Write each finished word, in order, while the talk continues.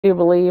do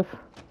believe.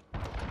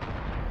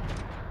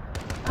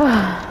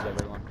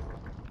 Everyone.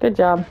 Good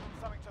job.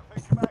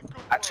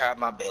 I tried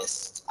my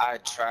best. I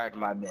tried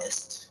my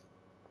best.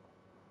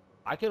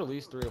 I killed at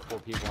least 3 or 4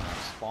 people when I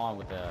spawned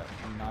with a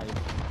knife.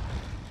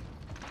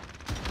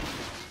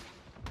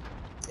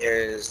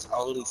 There's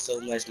only so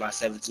much my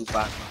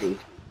 725 can do.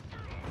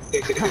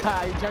 You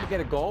trying to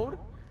get a gold?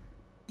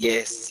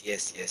 Yes.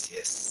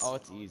 Oh,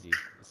 it's easy.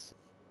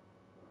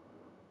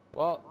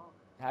 Well,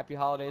 happy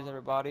holidays,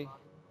 everybody.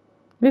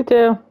 You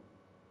too.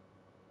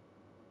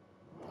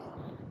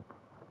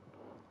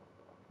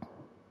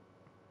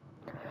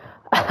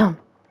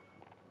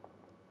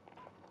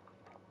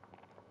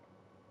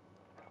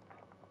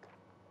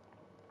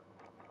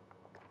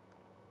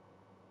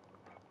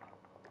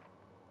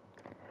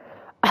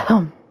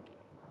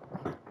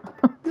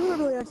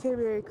 Normally I say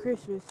Merry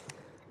Christmas.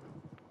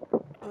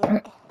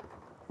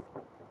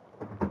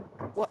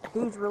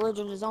 Whose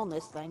religion is on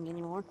this thing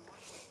anymore?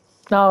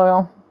 Oh,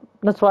 well.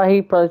 That's why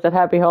he probably said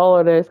happy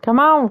holidays. Come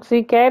on,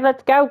 CK,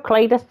 let's go,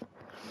 Cletus.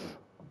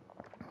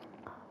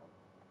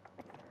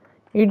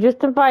 You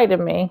just invited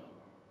me.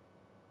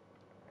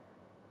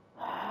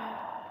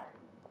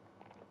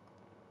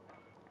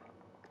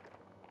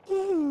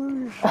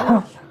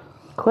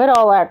 Quit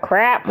all that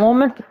crap,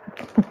 woman.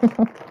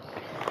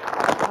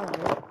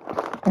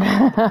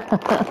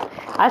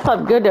 I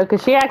slept good though,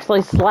 because she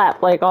actually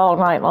slept like all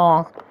night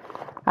long.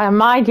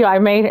 Mind you, I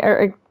made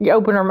her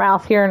open her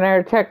mouth here and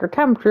there to check her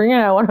temperature. You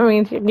know what I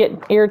mean? She'd get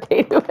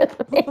irritated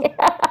with me.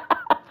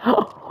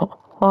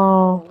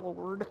 Oh,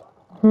 Lord.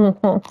 I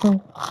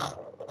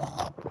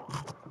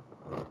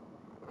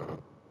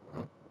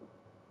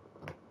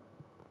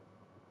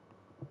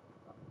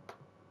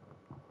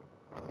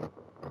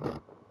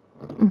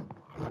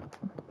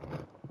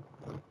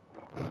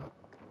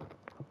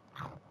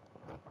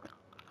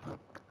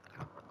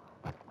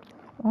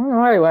don't know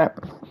where he went.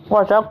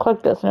 Watch, I'll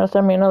click this and it'll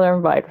send me another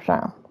invite or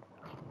something.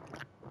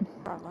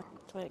 Probably.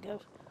 That's the way it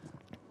goes.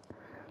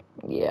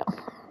 Yeah.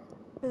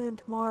 And then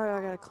tomorrow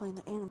I gotta clean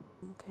the animal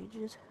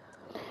cages.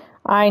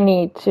 I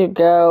need to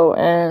go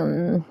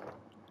and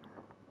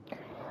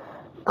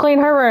clean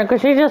her room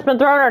because she's just been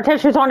throwing her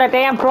tissues on the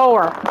damn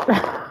floor.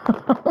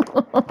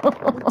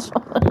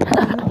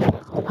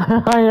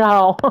 I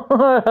know.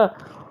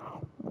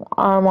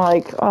 I'm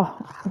like, oh.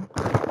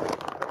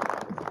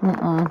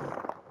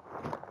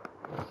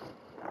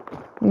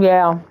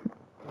 Yeah.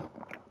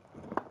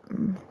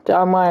 So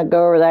I'm gonna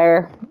go over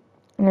there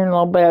in a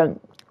little bit,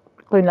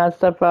 clean that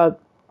stuff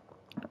up.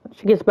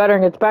 She gets better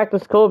and gets back to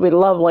school, it'd be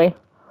lovely.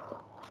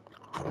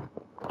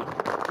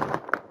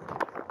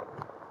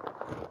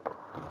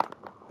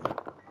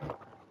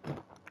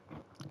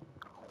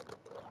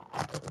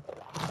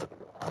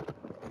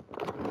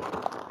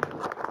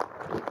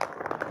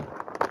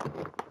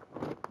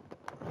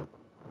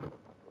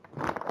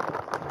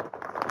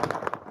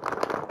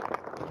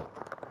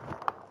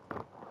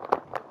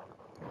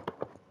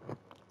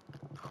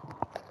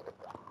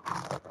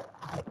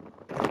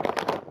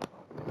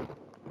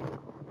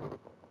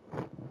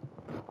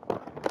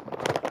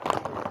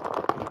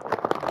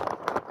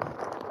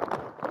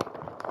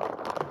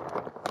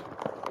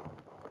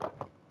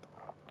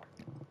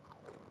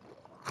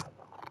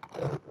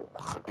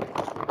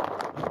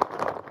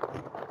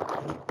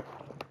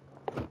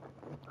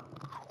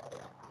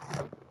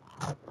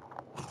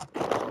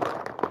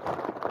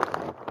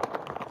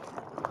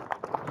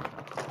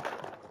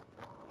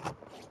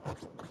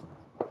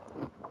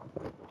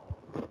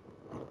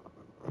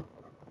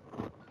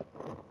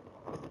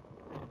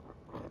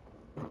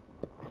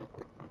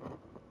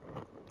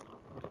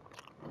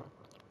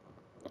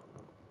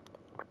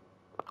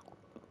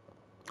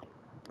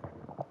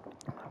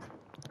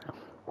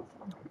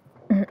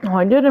 Oh,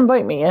 he did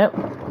invite me yet.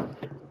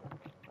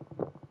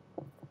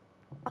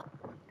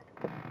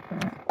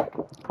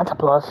 That's a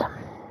plus.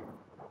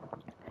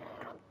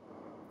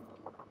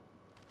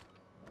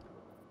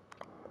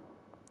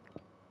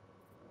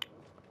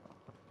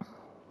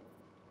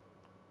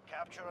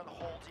 Capture and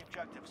hold the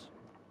objectives.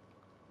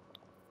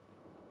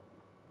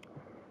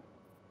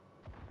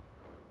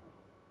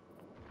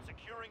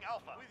 Securing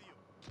Alpha. With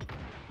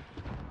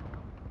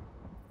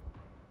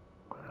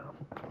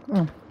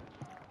you.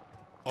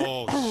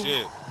 Oh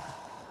shit.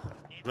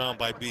 Ground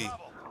by B.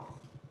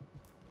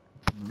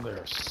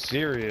 They're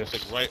serious.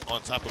 Like right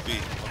on top of B, on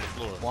the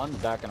floor. One's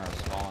back in our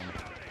spawn.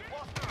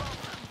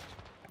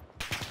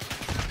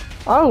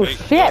 Oh,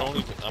 shit.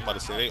 I'm about to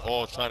say, they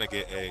all trying to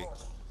get A.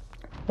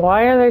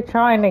 Why are they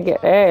trying to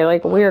get A,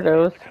 like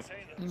weirdos?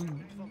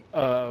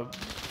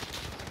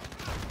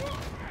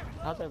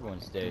 How's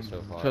everyone's day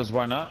so far? Because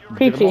why not?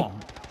 Peachy. Get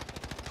them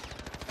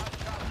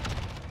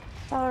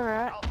all.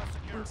 Alright.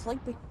 I'm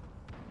sleepy.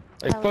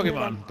 Like How was your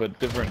Pokemon, but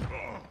different.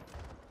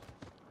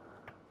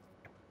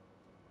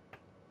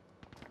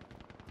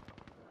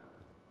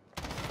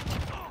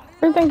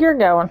 Where do you think you're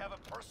going? Have a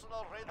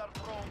personal radar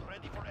drone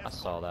ready for I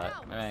saw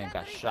that. Man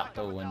got shot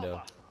through the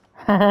window.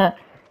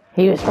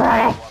 He was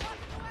running.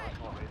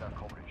 personal radar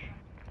coverage.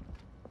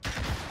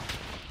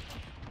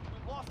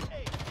 We've lost A.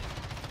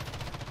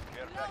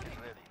 Care package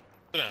ready.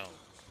 Sit down.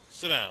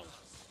 Sit down.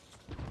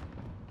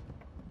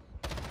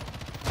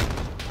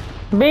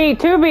 B,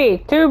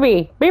 2B,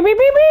 2B. B, B,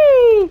 B,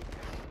 B.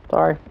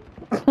 Sorry.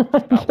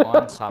 Got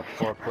one, top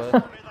 4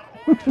 clip.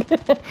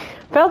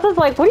 Phelps is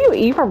like, what do you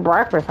eat for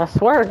breakfast? I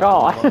swear to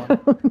God.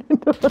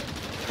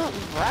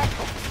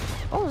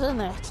 What was in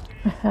that?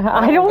 I We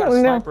got a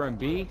don't know. sniper in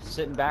B,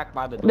 sitting back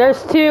by the door.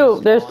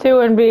 There's two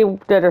in B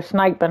that are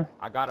sniping.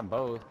 I got them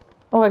both.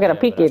 Oh, I got a Yeah, but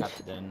I peekage. got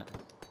the den.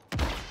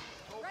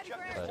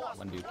 But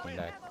one dude came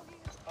back.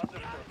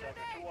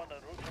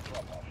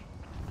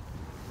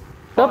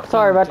 Oops,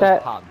 sorry about Just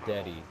that. popped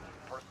Deddy.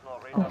 Personal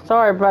radar.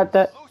 Sorry about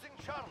that. Losing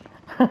Charlie.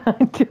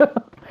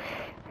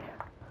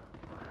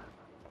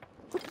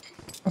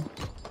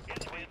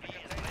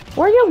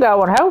 Where you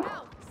going, ho?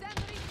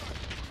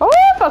 Oh,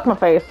 fuck my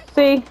face.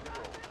 See?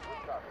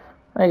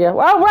 There you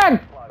go. Oh, run!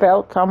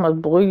 Phelps, I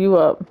almost blew you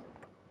up.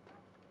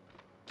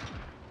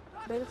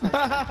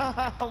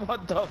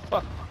 What the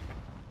fuck?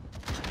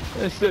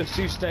 It's those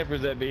two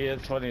snipers at me.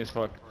 It's funny as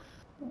fuck.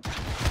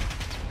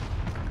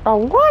 Oh,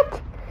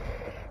 what?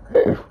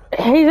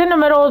 He's in the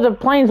middle of the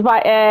plains by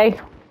A.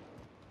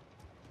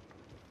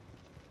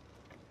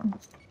 UAV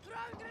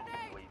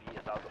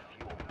is out of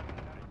fuel.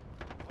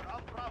 We're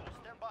on Bravo.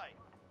 Stand by.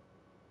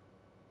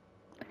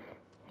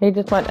 He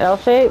just went L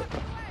shape.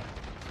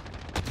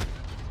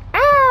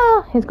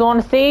 Ah! He's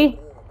going to C.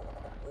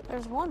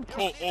 There's one.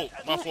 Oh,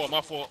 my fault,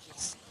 my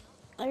fault.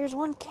 There's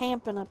one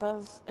camping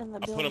above in the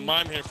I put a building.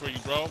 mime here for you,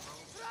 bro.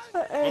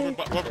 Hey.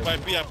 Whoever by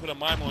B, I put a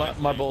mime on it.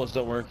 My bullets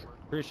don't work.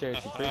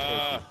 Appreciate you,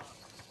 appreciate you.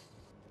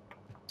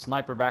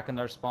 Sniper back in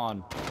their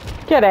spawn.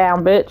 Get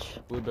down,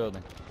 bitch. Blue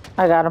building.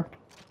 I got him.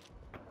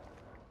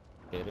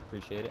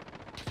 Appreciate it.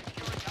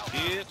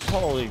 Bitch,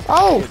 Holy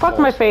Oh, shit fuck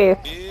my balls. face.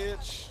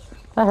 bitch.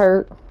 That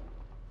hurt.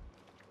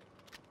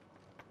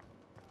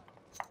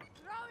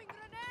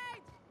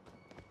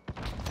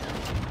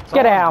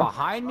 Get Someone's out.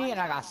 behind me and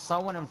I got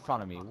someone in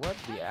front of me. What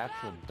the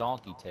actual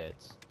donkey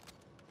tits?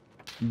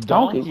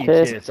 Donkey Donkey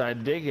tits. tits. I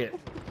dig it.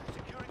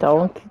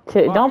 Don't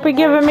be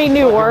giving me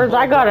new words.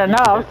 I got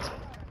enough.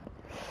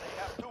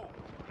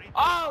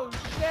 Oh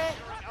shit!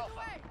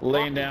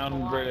 Laying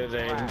down right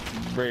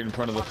in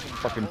front of the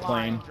fucking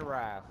plane.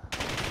 Giraffe.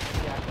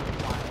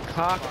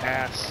 Cock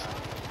ass.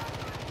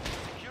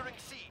 Securing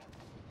C.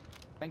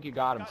 I think you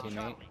got him,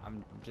 teammate.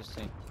 I'm just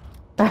saying.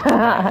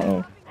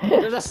 Yeah,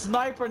 There's a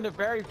sniper in the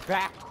very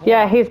back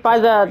corner. he's by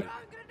the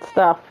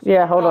stuff.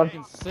 Yeah, hold on.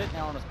 Fucking sitting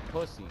there on his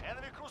pussy.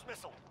 Enemy cruise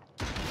missile.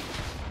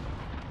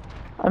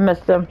 I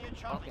missed him. Me and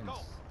Charlie, Fucking. go.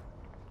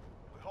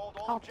 We hold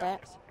all Halt that.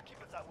 objectives.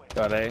 Keep it that way.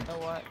 Got A. You know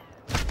what?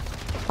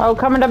 Oh,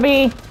 coming to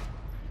B.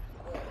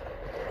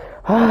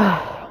 Allied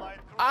cruise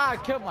I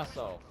killed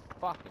myself.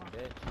 Fucking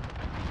bitch.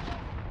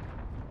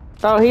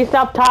 Oh, he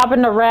stopped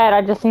topping the red.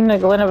 I just seen the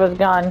glint of his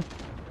gun.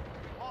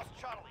 lost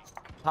Charlie.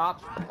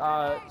 Top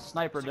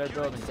sniper, their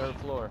building, third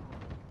floor.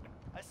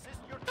 Assist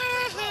your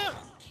team.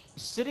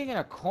 Sitting in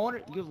a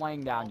corner, you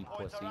laying down, you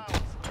Points pussy. are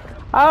out.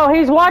 Oh,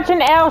 he's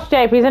watching L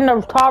shape. He's in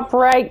the top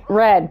right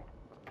red.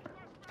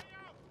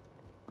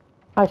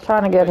 I was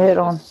trying to get hit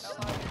on.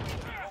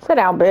 Sit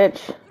down, bitch.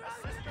 Assist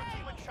your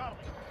team and Charlie.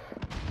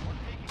 We're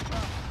taking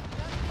ground.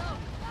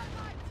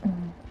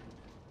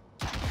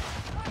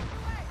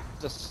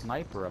 There's a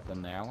sniper up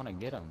in there. I want to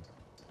get him.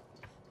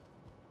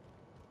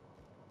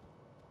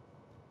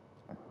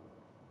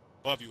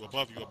 Above you,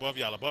 above you, above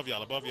y'all, above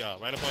y'all, above y'all,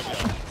 right above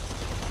y'all.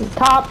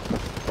 Top.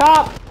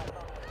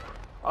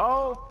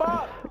 Oh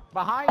fuck!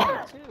 Behind me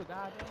too.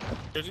 Goddamn.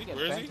 Where is he? Get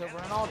Where is bent he? over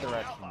in all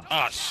directions.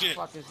 Ah, What shit. the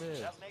fuck is this?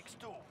 That makes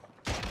 2.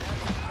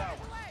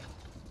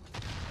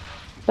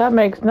 That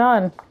makes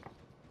none.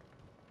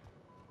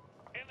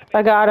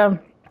 I got him.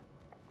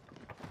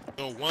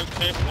 Yo, one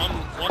camp, one.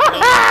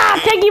 Ah!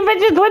 Take you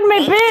bitches with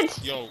me, One-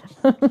 bitch! Yo,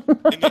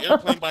 in the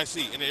airplane by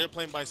C, in the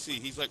airplane by C.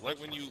 He's like right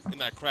when you in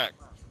that crack.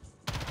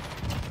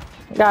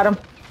 Got him.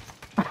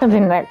 I was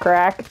in that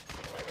crack.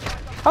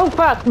 Oh,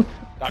 fuck.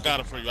 I got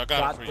him for you. I got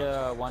Got him for you.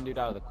 the one dude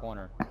out of the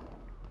corner.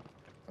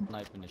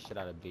 Sniping the shit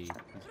out of B. He's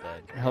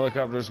dead.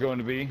 Helicopter's going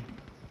to B.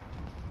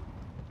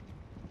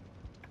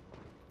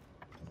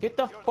 Get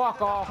the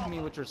fuck off me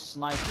with your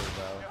sniper,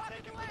 bro.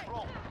 Taking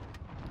control.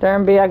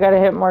 Darn B, I got a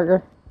hit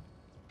marker.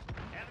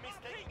 Enemies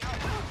taking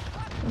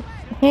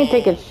out. He ain't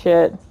taking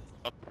shit.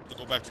 I'm gonna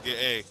go back to get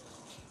A.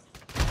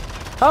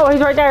 Oh,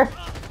 he's right there.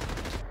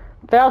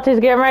 Felt he's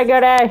getting ready to go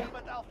to A. Team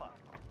at Alpha.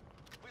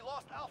 We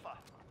lost Alpha.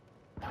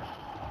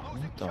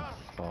 Losing What the Charlie.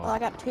 Well, I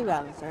got 2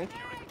 out of 3.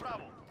 Securing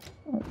Bravo.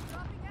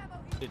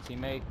 Good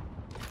teammate.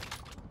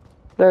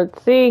 Third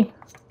C. We are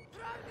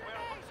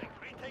losing.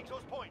 Retake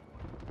those points.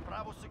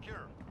 Bravo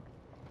secure.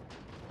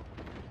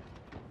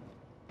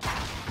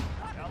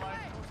 Allied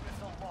cruise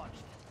missile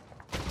launched.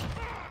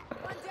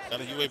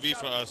 Got a UAV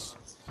for us.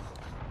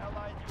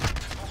 Allied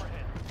UAV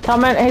overhead.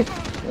 Coming. He's,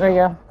 there you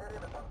go.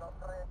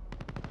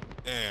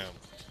 Damn.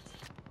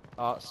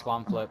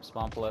 Spawn flip,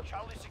 spawn flip.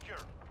 Charlie secure.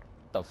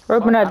 The fuck?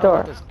 Open that I don't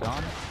want door. this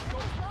gun.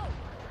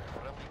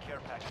 Friendly care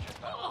package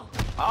inbound.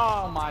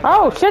 Oh my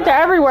Oh, god. shit,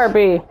 they're everywhere,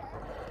 B.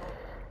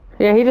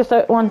 Yeah, he just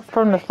one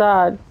from the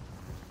side.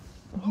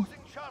 Losing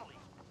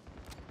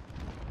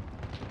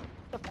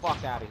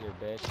fuck out of here,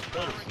 bitch.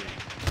 Go to sleep.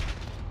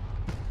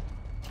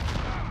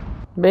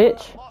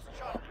 Bitch. Lost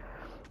Charlie.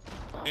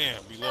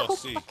 Damn, we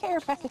lost C. My care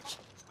package.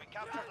 We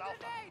captured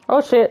Alpha.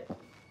 Oh shit.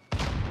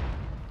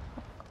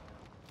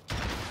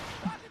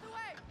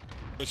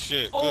 Good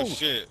shit. Oh. Good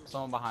shit.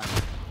 Someone behind me.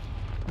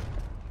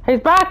 He's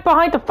back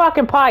behind the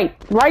fucking pipe.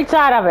 Right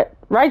side of it.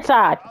 Right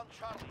side. Found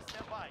Charlie.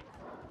 Stand by.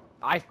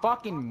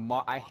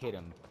 I hit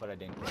him, but I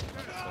didn't hit him.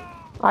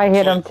 I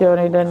hit him too and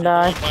he didn't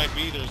die. By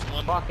B, there's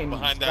one Fucking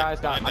behind guy's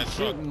that, got. behind I'm that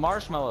truck. shooting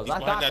marshmallows. He's I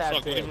behind got that that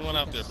truck. Don't bitch. even run You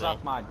out can there, bro.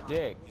 Suck my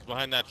dick. He's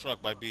behind that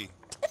truck by B.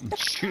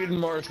 Shooting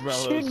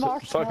marshmallows. Shooting Fucking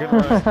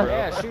marshmallows. right, bro.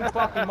 Yeah, shoot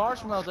fucking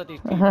marshmallows at these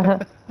people. This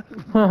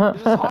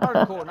is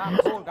hardcore,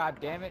 not cool,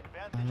 goddammit.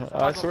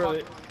 I swear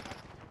they...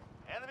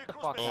 Enemy The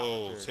cruise fuck missile.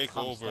 Oh, out, dude. take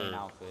Come over. stain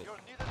outfit. You're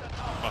needed at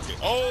Alpha. Fuck it.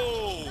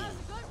 Oh!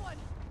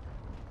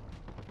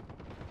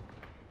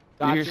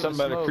 You Got hear in something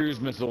about a smoke. cruise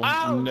missile,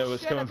 Oh, you know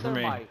it's shit, coming a for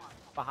me. thermite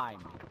behind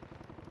me.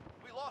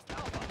 We lost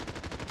Alpha.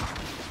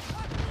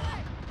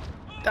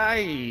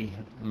 Die!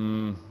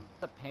 Mm.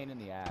 It's a pain in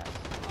the ass.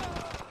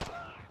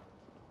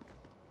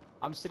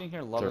 I'm sitting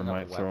here loving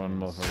Thermite up throwing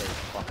weapons. So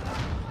motherfucker. fucking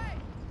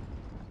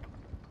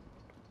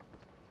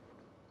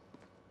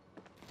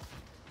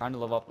trying to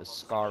live up the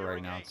scar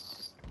right now.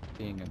 It's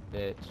being a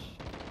bitch.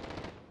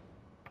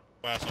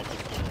 Blast off the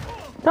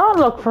floor. Don't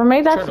look for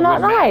me. That's Trying to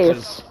not win nice.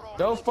 matches.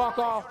 Go fuck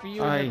off for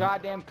you and Aye. your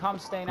goddamn cum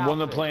stain outfit. One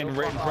the plane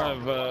Go right in fuck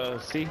front off.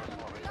 of C.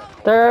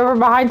 They're over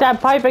behind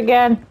that pipe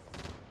again.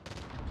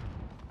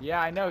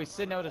 Yeah, I know. He's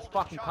sitting there with his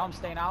fucking cum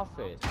stain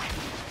outfit.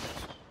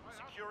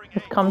 Securing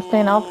His A. cum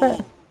stain outfit.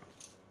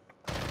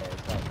 Yeah,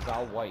 it's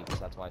all white, so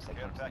that's why I said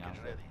Care cum stain package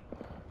outfit.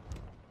 ready.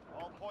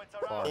 All points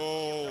are out.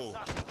 Oh!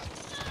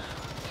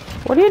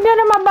 What are you doing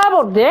in my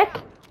bubble, dick?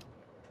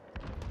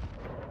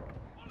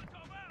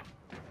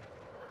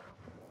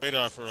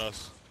 Radar for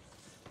us.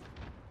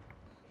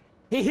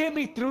 He hit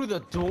me through the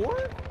door?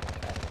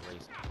 That's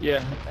racist.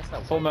 Yeah, That's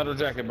not full metal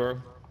jacket,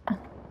 bro.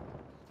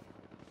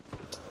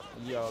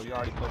 Yo, you're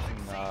already pushing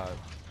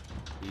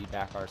the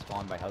back our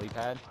spawn by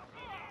helipad.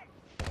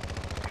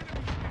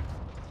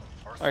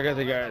 I got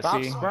the guy at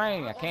Stop C.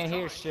 spraying, I can't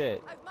hear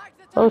shit.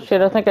 Oh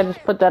shit, I think I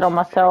just put that on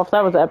myself.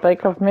 That was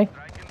epic of me.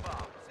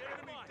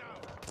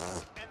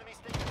 Enemies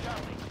taking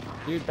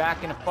Charlie. Dude,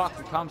 back in the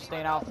fucking cum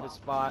stain outfit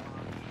spot.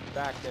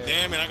 Back there.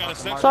 Damn it, I got a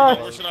sentry.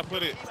 Sorry. Where should I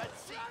put it?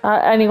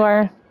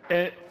 Anywhere.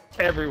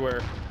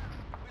 Everywhere.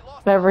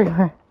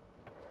 Everywhere.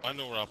 I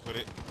know where I'll put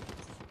it.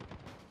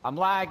 I'm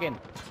lagging.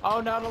 Oh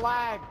no, the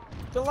lag!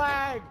 The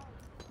lag!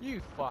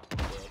 You fucking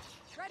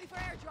bitch. Ready for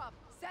airdrop.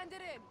 Send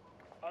it in.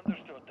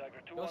 Understood,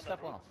 Dagger 2 Go on step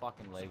the on a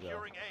fucking Lego.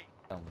 Securing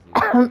A. Done with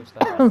you. Go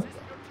step on a Lego. Your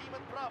team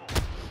in Bravo.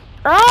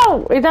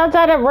 Oh, he's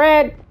outside of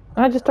red.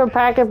 I just threw a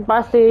package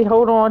by C.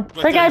 Hold on.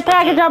 Pick a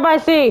package up by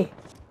C.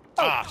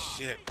 Ah,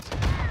 shit.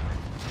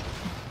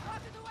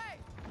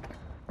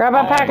 Grab a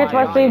Oh package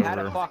my by God, C. you had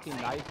a fucking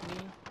knife me?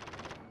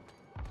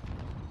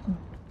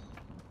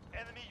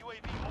 Enemy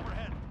UAV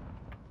overhead.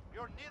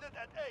 You're needed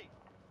at A.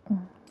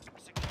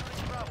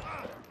 Securing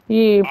Bravo.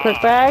 You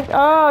prick bag.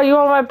 Oh, you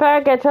want my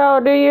package? Oh,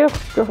 do you?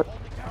 Holding Bravo.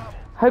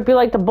 Hope you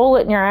like the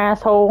bullet in your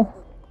asshole.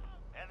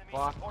 Enemy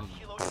support Fucking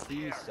kilo in the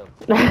piece air.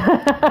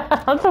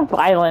 of I'm so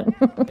violent.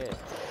 shit. Enemy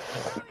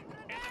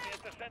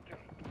at the center.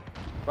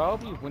 Bro,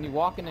 hope you, when you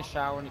walk in the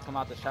shower and you come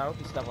out the shower, if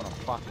you step on a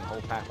fucking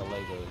whole pack of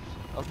Legos.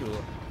 Hope you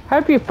will.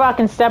 Hope you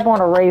fucking step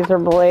on a razor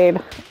blade.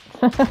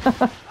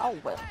 Oh,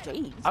 well,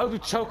 jeez. I hope you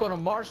choke on a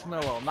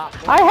marshmallow, not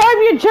I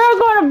hope you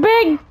choke on a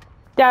big,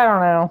 I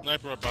don't know,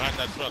 Sniper behind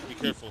that truck. Be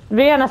careful.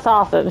 Vienna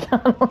sausage. I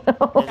don't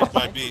know. Whoever's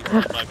by B.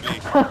 Whoever's by B.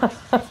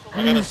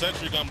 I got a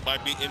sentry gun by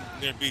B in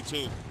near B2.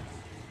 Yeah,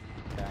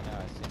 I know,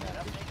 I've seen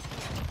that.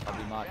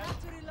 That'd be much. Time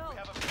to reload.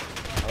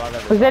 I love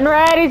He's everybody. in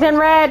red, he's in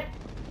red.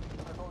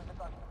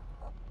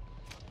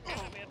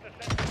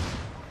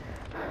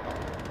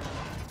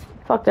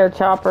 Fuck their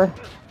chopper.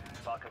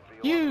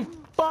 You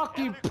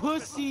fucking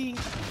pussy!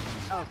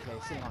 Okay,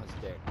 sitting on his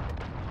dick.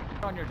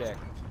 On your dick.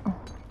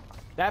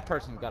 That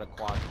person's got a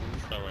quad,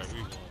 dude. Alright,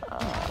 we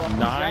won.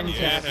 9 Yeah.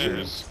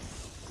 captures.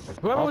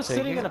 Whoever I'll was take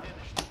sitting it. in a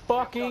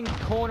fucking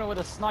corner with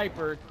a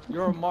sniper,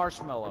 you're a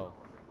marshmallow.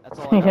 That's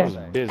all I Yeah. gotta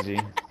say. Busy.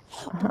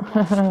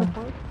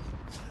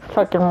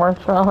 Fucking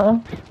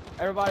marshmallow.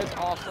 Everybody's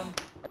awesome.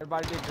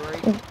 Everybody did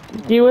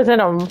great. You was in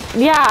a,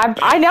 yeah,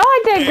 I know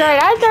I did great.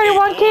 I had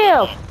 31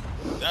 kills.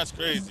 That's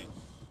crazy.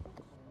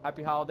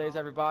 Happy holidays,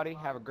 everybody.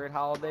 Have a great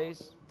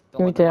holidays.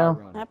 You let the too. party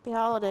ruin it. Happy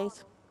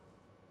holidays.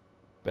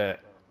 Bet.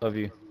 Love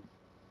you.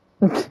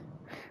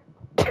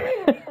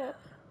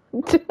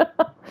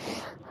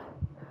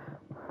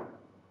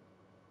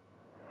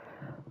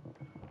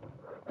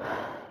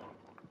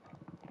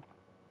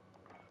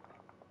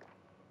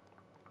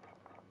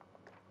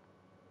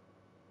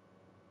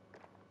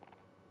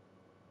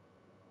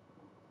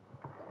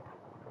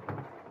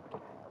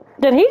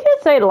 Did he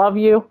just say love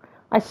you?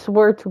 I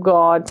swear to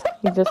God,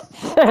 he just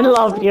said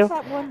love you.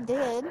 That one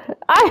did.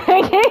 I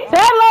think he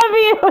said love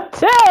you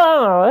too. I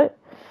don't know what.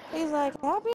 He's like, happy